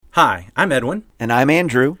Hi, I'm Edwin. And I'm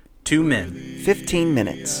Andrew. 2 men. 15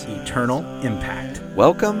 minutes. Eternal impact.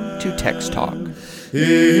 Welcome to Text Talk.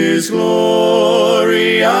 His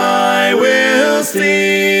glory I will see.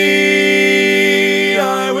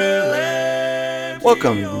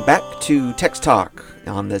 Welcome back to Text Talk.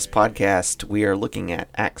 On this podcast, we are looking at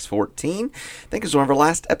Acts 14. I think it's one of our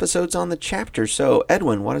last episodes on the chapter. So,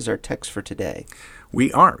 Edwin, what is our text for today?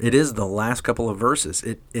 We are. It is the last couple of verses.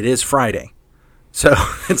 It is Friday. So,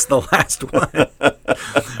 it's the last one.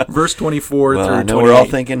 Verse 24 through 28. I know we're all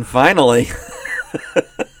thinking, finally.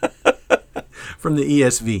 From the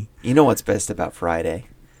ESV. You know what's best about Friday?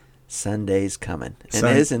 Sunday's coming. And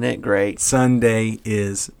isn't it great? Sunday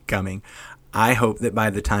is coming. I hope that by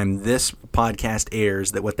the time this podcast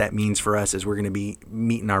airs, that what that means for us is we're going to be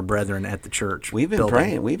meeting our brethren at the church. We've been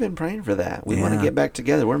praying. We've been praying for that. We want to get back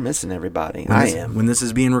together. We're missing everybody. When this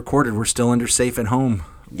is being recorded, we're still under safe at home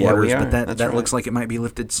orders, we are. But that right. Looks like it might be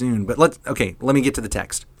lifted soon. But let me get to the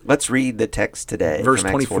text. Let's read the text today. Verse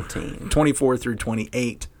from Acts 14. 24 through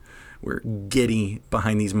 28. We're giddy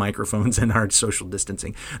behind these microphones and our social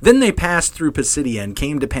distancing. Then they passed through Pisidia and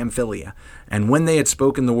came to Pamphylia. And when they had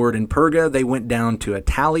spoken the word in Perga, they went down to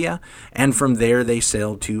Attalia, and from there they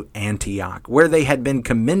sailed to Antioch, where they had been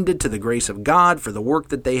commended to the grace of God for the work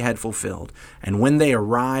that they had fulfilled. And when they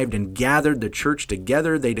arrived and gathered the church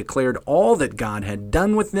together, they declared all that God had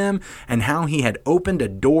done with them, and how he had opened a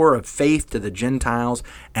door of faith to the Gentiles,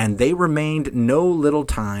 and they remained no little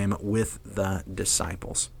time with the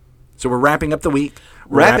disciples. So we're wrapping up the week,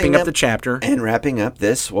 wrapping up the chapter. And wrapping up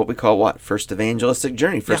this, what we call first evangelistic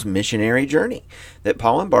journey, first missionary journey, that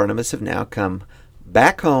Paul and Barnabas have now come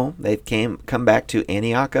back home. They've come back to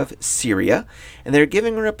Antioch of Syria, and they're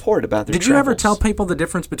giving a report about their travels. Did you ever tell people the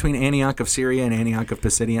difference between Antioch of Syria and Antioch of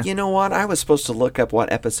Pisidia? You know what? I was supposed to look up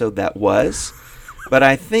what episode that was. But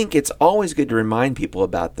I think it's always good to remind people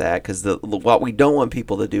about that, because what we don't want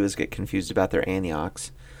people to do is get confused about their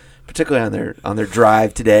Antiochs. Particularly on their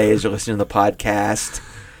drive today as you're listening to the podcast.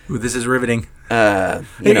 Ooh, this is riveting.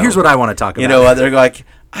 Here's what I want to talk about. You know, they're like,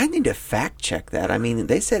 I need to fact check that. I mean,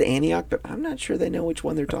 they said Antioch, but I'm not sure they know which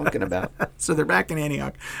one they're talking about. So they're back in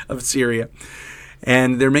Antioch of Syria,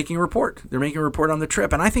 and they're making a report. They're making a report on the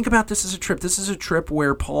trip. And I think about this as a trip. This is a trip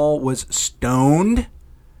where Paul was stoned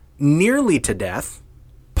nearly to death,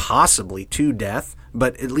 possibly to death,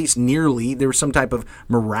 but at least nearly. There was some type of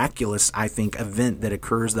miraculous, I think, event that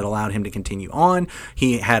occurs that allowed him to continue on.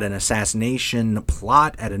 He had an assassination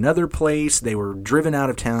plot at another place. They were driven out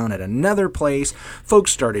of town at another place.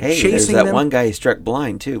 Folks started chasing them. There's that one guy who struck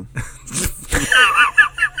blind, too.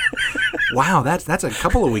 Wow, that's a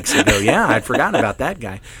couple of weeks ago. Yeah, I'd forgotten about that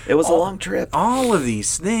guy. It was a long trip. All of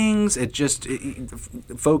these things,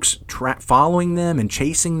 folks following them and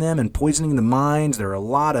chasing them and poisoning the minds. There are a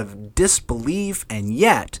lot of disbelief, and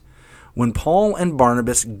yet, when Paul and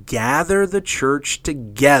Barnabas gather the church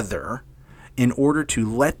together in order to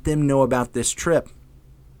let them know about this trip,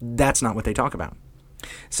 that's not what they talk about.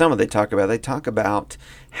 They talk about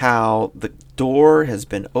how the door has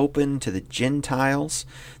been opened to the Gentiles,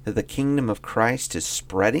 that the kingdom of Christ is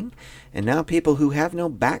spreading, and now people who have no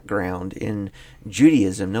background in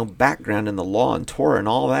Judaism, no background in the law and Torah and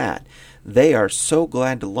all that, they are so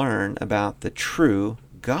glad to learn about the true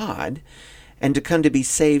God and to come to be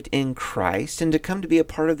saved in Christ and to come to be a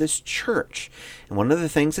part of this church. And one of the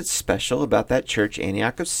things that's special about that church,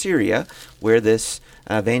 Antioch of Syria, where this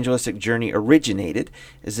evangelistic journey originated,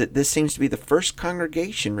 is that this seems to be the first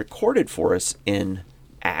congregation recorded for us in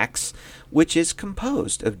Acts, which is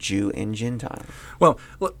composed of Jew and Gentile. Well,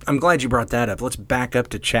 look, I'm glad you brought that up. Let's back up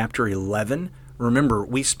to chapter 11. Remember,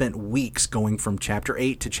 we spent weeks going from chapter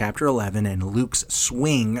 8 to chapter 11 and Luke's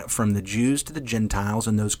swing from the Jews to the Gentiles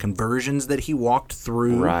and those conversions that he walked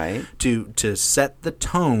through to set the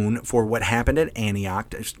tone for what happened at Antioch,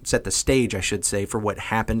 to set the stage, I should say, for what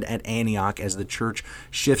happened at Antioch as the church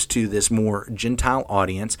shifts to this more Gentile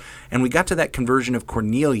audience. And we got to that conversion of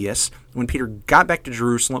Cornelius when Peter got back to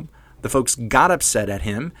Jerusalem. The folks got upset at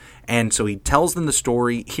him, and so he tells them the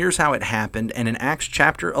story. Here's how it happened. And in Acts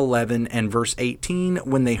chapter 11 and verse 18,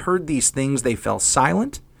 when they heard these things, they fell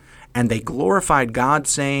silent, and they glorified God,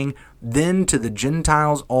 saying, Then to the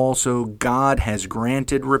Gentiles also God has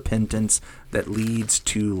granted repentance that leads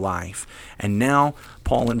to life. And now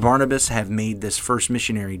Paul and Barnabas have made this first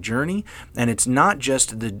missionary journey, and it's not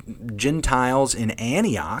just the Gentiles in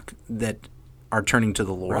Antioch that are turning to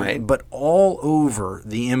the Lord, but all over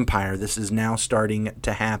the empire, this is now starting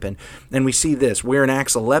to happen. And we see this, where in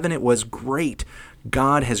Acts 11 it was great.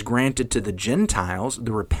 God has granted to the Gentiles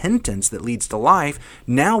the repentance that leads to life.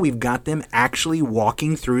 Now we've got them actually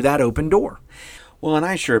walking through that open door. Well, and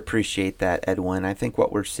I sure appreciate that, Edwin. I think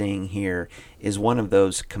what we're seeing here is one of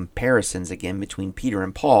those comparisons again between Peter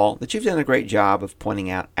and Paul that you've done a great job of pointing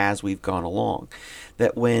out as we've gone along.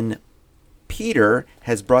 That when Peter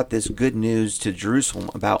has brought this good news to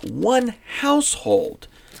Jerusalem about one household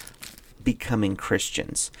becoming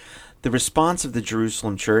Christians, the response of the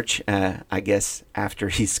Jerusalem church, I guess after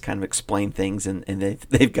he's kind of explained things and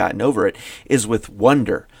they've gotten over it, is with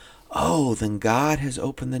wonder. Oh, then God has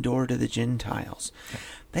opened the door to the Gentiles.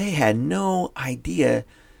 They had no idea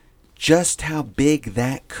just how big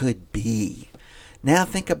that could be. Now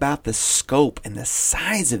think about the scope and the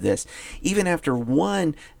size of this. Even after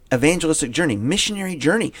one evangelistic journey, missionary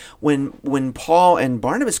journey, when Paul and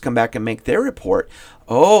Barnabas come back and make their report,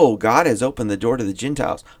 oh, God has opened the door to the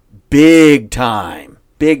Gentiles. Big time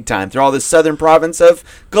through all the southern province of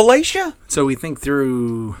Galatia. So we think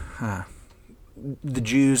through the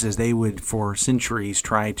Jews as they would for centuries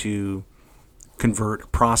try to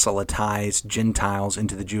convert, proselytize Gentiles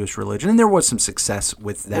into the Jewish religion. And there was some success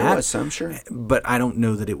with that. There was some, sure. But I don't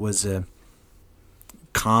know that it was a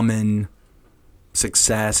common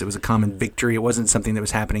success. It was a common victory. It wasn't something that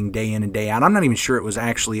was happening day in and day out. I'm not even sure it was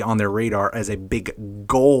actually on their radar as a big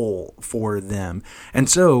goal for them. And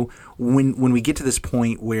so when we get to this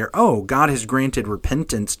point where, oh, God has granted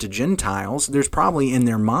repentance to Gentiles, there's probably in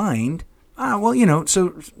their mind,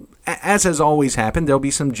 so as has always happened, there'll be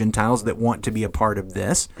some Gentiles that want to be a part of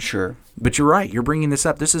this. Sure. But you're right. You're bringing this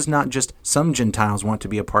up. This is not just some Gentiles want to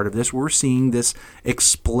be a part of this. We're seeing this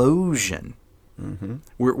explosion. Mm-hmm.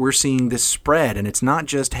 We're seeing this spread, and it's not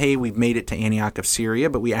just, hey, we've made it to Antioch of Syria,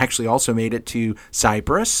 but we actually also made it to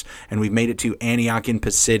Cyprus, and we've made it to Antioch in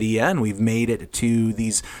Pisidia, and we've made it to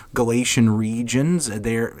these Galatian regions.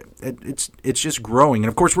 It's just growing, and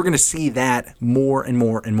of course, we're going to see that more and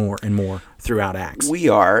more and more and more throughout Acts. We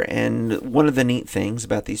are, and one of the neat things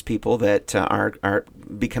about these people that are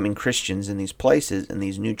becoming Christians in these places and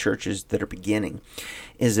these new churches that are beginning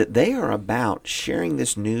is that they are about sharing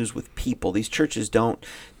this news with people. These churches don't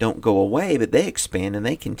go away, but they expand and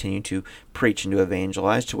they continue to preach and to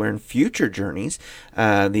evangelize to where in future journeys,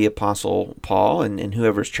 the Apostle Paul and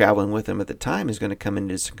whoever's traveling with him at the time is going to come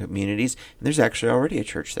into some communities, and there's actually already a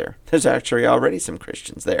church there. There's actually already some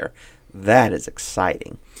Christians there. That is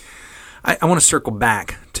exciting. I want to circle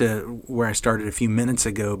back to where I started a few minutes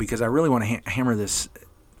ago because I really want to hammer this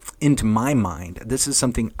into my mind. This is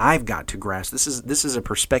something I've got to grasp. This is a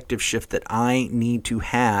perspective shift that I need to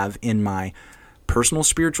have in my personal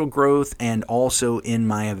spiritual growth and also in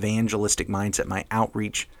my evangelistic mindset, my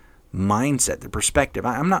outreach mindset, the perspective.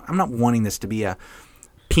 I'm not wanting this to be a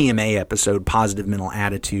PMA episode, positive mental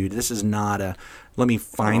attitude. This is not a let me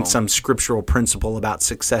find some scriptural principle about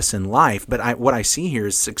success in life. But what I see here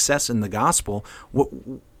is success in the gospel.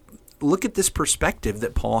 Look at this perspective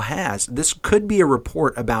that Paul has. This could be a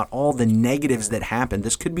report about all the negatives that happened.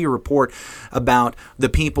 This could be a report about the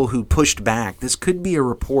people who pushed back. This could be a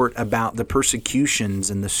report about the persecutions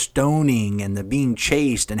and the stoning and the being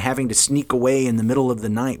chased and having to sneak away in the middle of the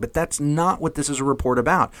night. But that's not what this is a report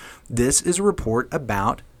about. This is a report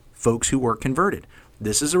about folks who were converted.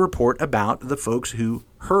 This is a report about the folks who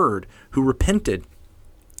heard, who repented,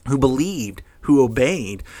 who believed, who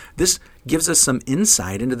obeyed. This gives us some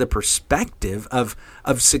insight into the perspective of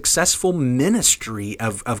successful ministry,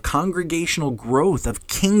 of congregational growth, of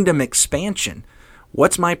kingdom expansion.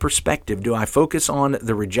 What's my perspective? Do I focus on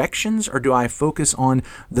the rejections or do I focus on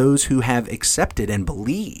those who have accepted and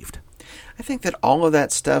believed? I think that all of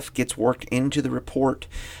that stuff gets worked into the report.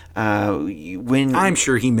 When I'm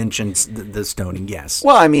sure he mentions the stoning, yes.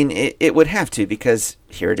 Well, I mean, it would have to because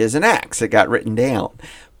here it is in Acts. It got written down.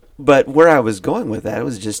 But where I was going with that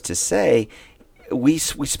was just to say, we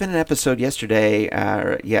spent an episode yesterday,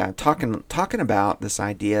 talking about this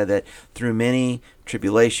idea that through many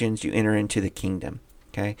tribulations you enter into the kingdom.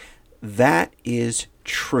 Okay, that is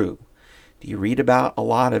true. Do you read about a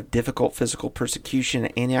lot of difficult physical persecution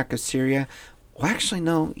at Antioch of Syria? Well, actually,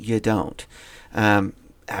 no, you don't.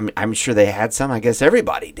 I'm sure they had some. I guess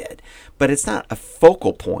everybody did. But it's not a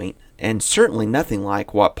focal point, and certainly nothing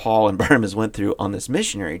like what Paul and Barnabas went through on this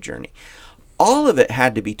missionary journey. All of it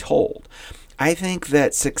had to be told. I think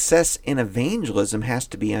that success in evangelism has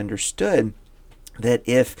to be understood that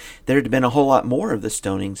if there had been a whole lot more of the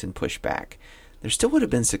stonings and pushback, there still would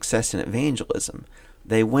have been success in evangelism.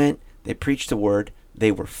 They went, they preached the word,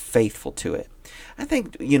 they were faithful to it. I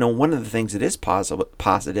think, one of the things that is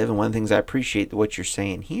positive, and one of the things I appreciate what you're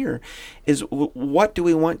saying here, is what do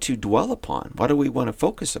we want to dwell upon? What do we want to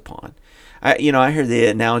focus upon? I heard the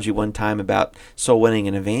analogy one time about soul winning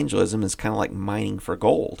and evangelism is kind of like mining for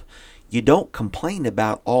gold. You don't complain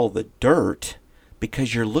about all the dirt,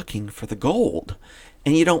 because you're looking for the gold.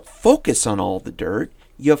 And you don't focus on all the dirt.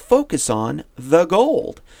 You focus on the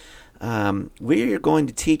gold. We are going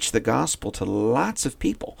to teach the gospel to lots of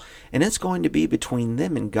people, and it's going to be between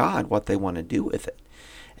them and God what they want to do with it.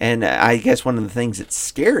 And I guess one of the things that's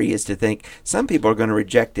scary is to think some people are going to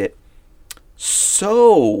reject it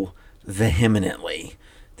so vehemently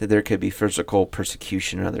that there could be physical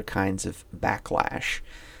persecution and other kinds of backlash.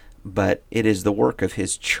 But it is the work of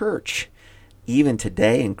his church, even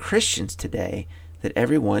today, and Christians today, that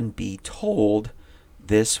everyone be told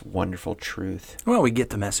this wonderful truth. Well, we get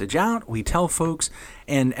the message out, we tell folks,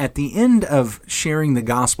 and at the end of sharing the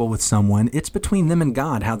gospel with someone, it's between them and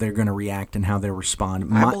God how they're going to react and how they'll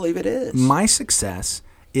respond. I believe it is. My success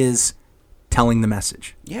is telling the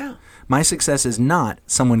message. Yeah. My success is not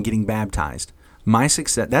someone getting baptized. My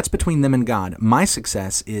success, that's between them and God. My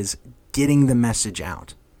success is getting the message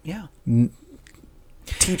out. Yeah.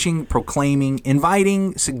 Teaching, proclaiming,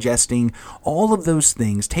 inviting, suggesting, all of those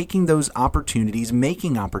things, taking those opportunities,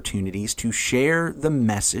 making opportunities to share the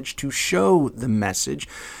message, to show the message.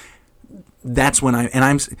 That's when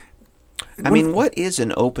what is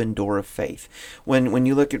an open door of faith? When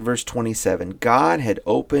you look at verse 27, God had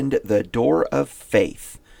opened the door of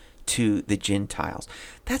faith to the Gentiles.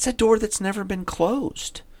 That's a door that's never been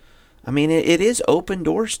closed. It is open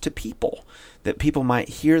doors to people, that people might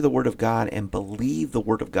hear the Word of God and believe the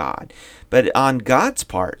Word of God. But on God's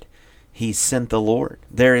part, He sent the Lord.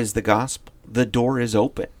 There is the gospel. The door is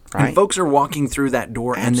open, right? And folks are walking through that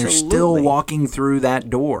door, Absolutely. and they're still walking through that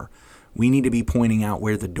door. We need to be pointing out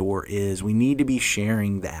where the door is. We need to be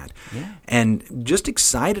sharing that. Yeah. And just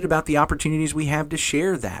excited about the opportunities we have to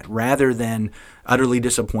share that, rather than utterly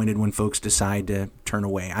disappointed when folks decide to turn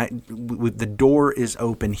away. The door is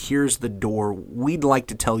open. Here's the door. We'd like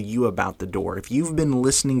to tell you about the door. If you've been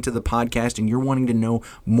listening to the podcast and you're wanting to know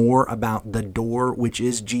more about the door, which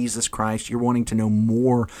is Jesus Christ, you're wanting to know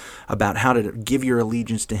more about how to give your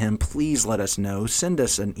allegiance to Him, please let us know. Send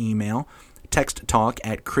us an email. Text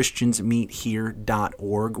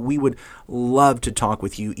talk@christiansmeethere.org. We would love to talk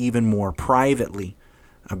with you even more privately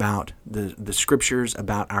about the Scriptures,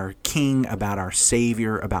 about our King, about our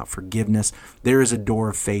Savior, about forgiveness. There is a door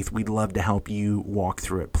of faith. We'd love to help you walk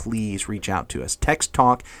through it. Please reach out to us. Text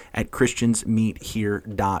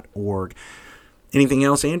talk@christiansmeethere.org. Anything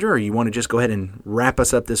else, Andrew, or you want to just go ahead and wrap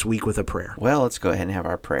us up this week with a prayer? Well, let's go ahead and have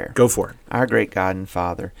our prayer. Go for it. Our great God and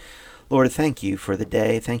Father, Lord, thank you for the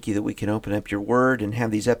day. Thank you that we can open up your word and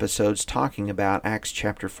have these episodes talking about Acts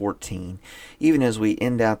chapter 14. Even as we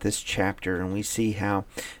end out this chapter and we see how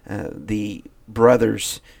the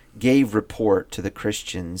brothers gave report to the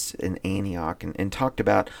Christians in Antioch and talked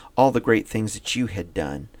about all the great things that you had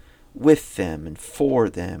done with them and for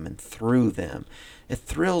them and through them. It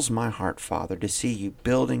thrills my heart, Father, to see you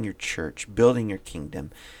building your church, building your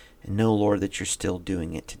kingdom, and know, Lord, that you're still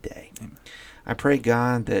doing it today. Amen. I pray,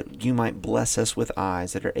 God, that you might bless us with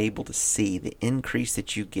eyes that are able to see the increase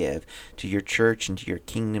that you give to your church and to your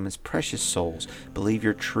kingdom as precious souls. Believe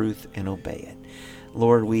your truth and obey it.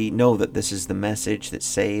 Lord, we know that this is the message that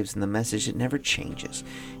saves and the message that never changes.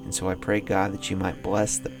 And so I pray, God, that you might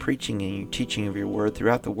bless the preaching and your teaching of your word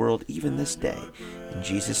throughout the world, even this day. In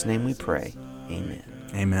Jesus' name we pray. Amen.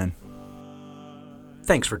 Amen.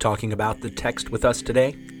 Thanks for talking about the text with us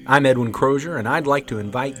today. I'm Edwin Crozier, and I'd like to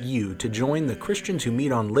invite you to join the Christians who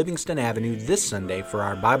meet on Livingston Avenue this Sunday for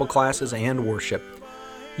our Bible classes and worship.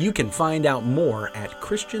 You can find out more at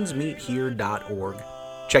christiansmeethere.org.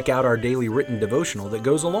 Check out our daily written devotional that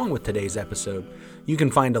goes along with today's episode. You can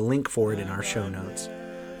find a link for it in our show notes.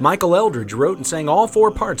 Michael Eldridge wrote and sang all 4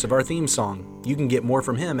 parts of our theme song. You can get more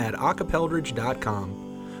from him at acapeldridge.com.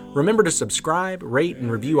 Remember to subscribe, rate,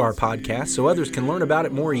 and review our podcast so others can learn about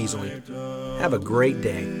it more easily. Have a great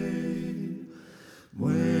day.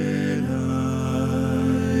 When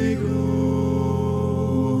I go,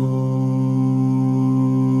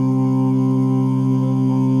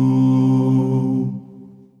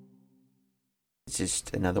 it's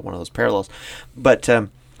just another one of those parallels. But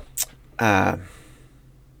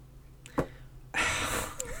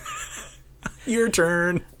Your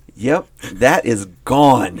turn. Yep, that is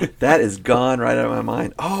gone. That is gone right out of my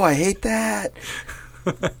mind. Oh, I hate that.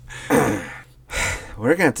 We're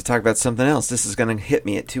going to have to talk about something else. This is going to hit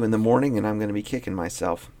me at 2 a.m, and I'm going to be kicking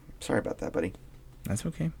myself. Sorry about that, buddy. That's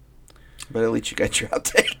okay. But at least you got your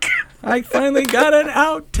outtake. I finally got an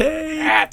outtake.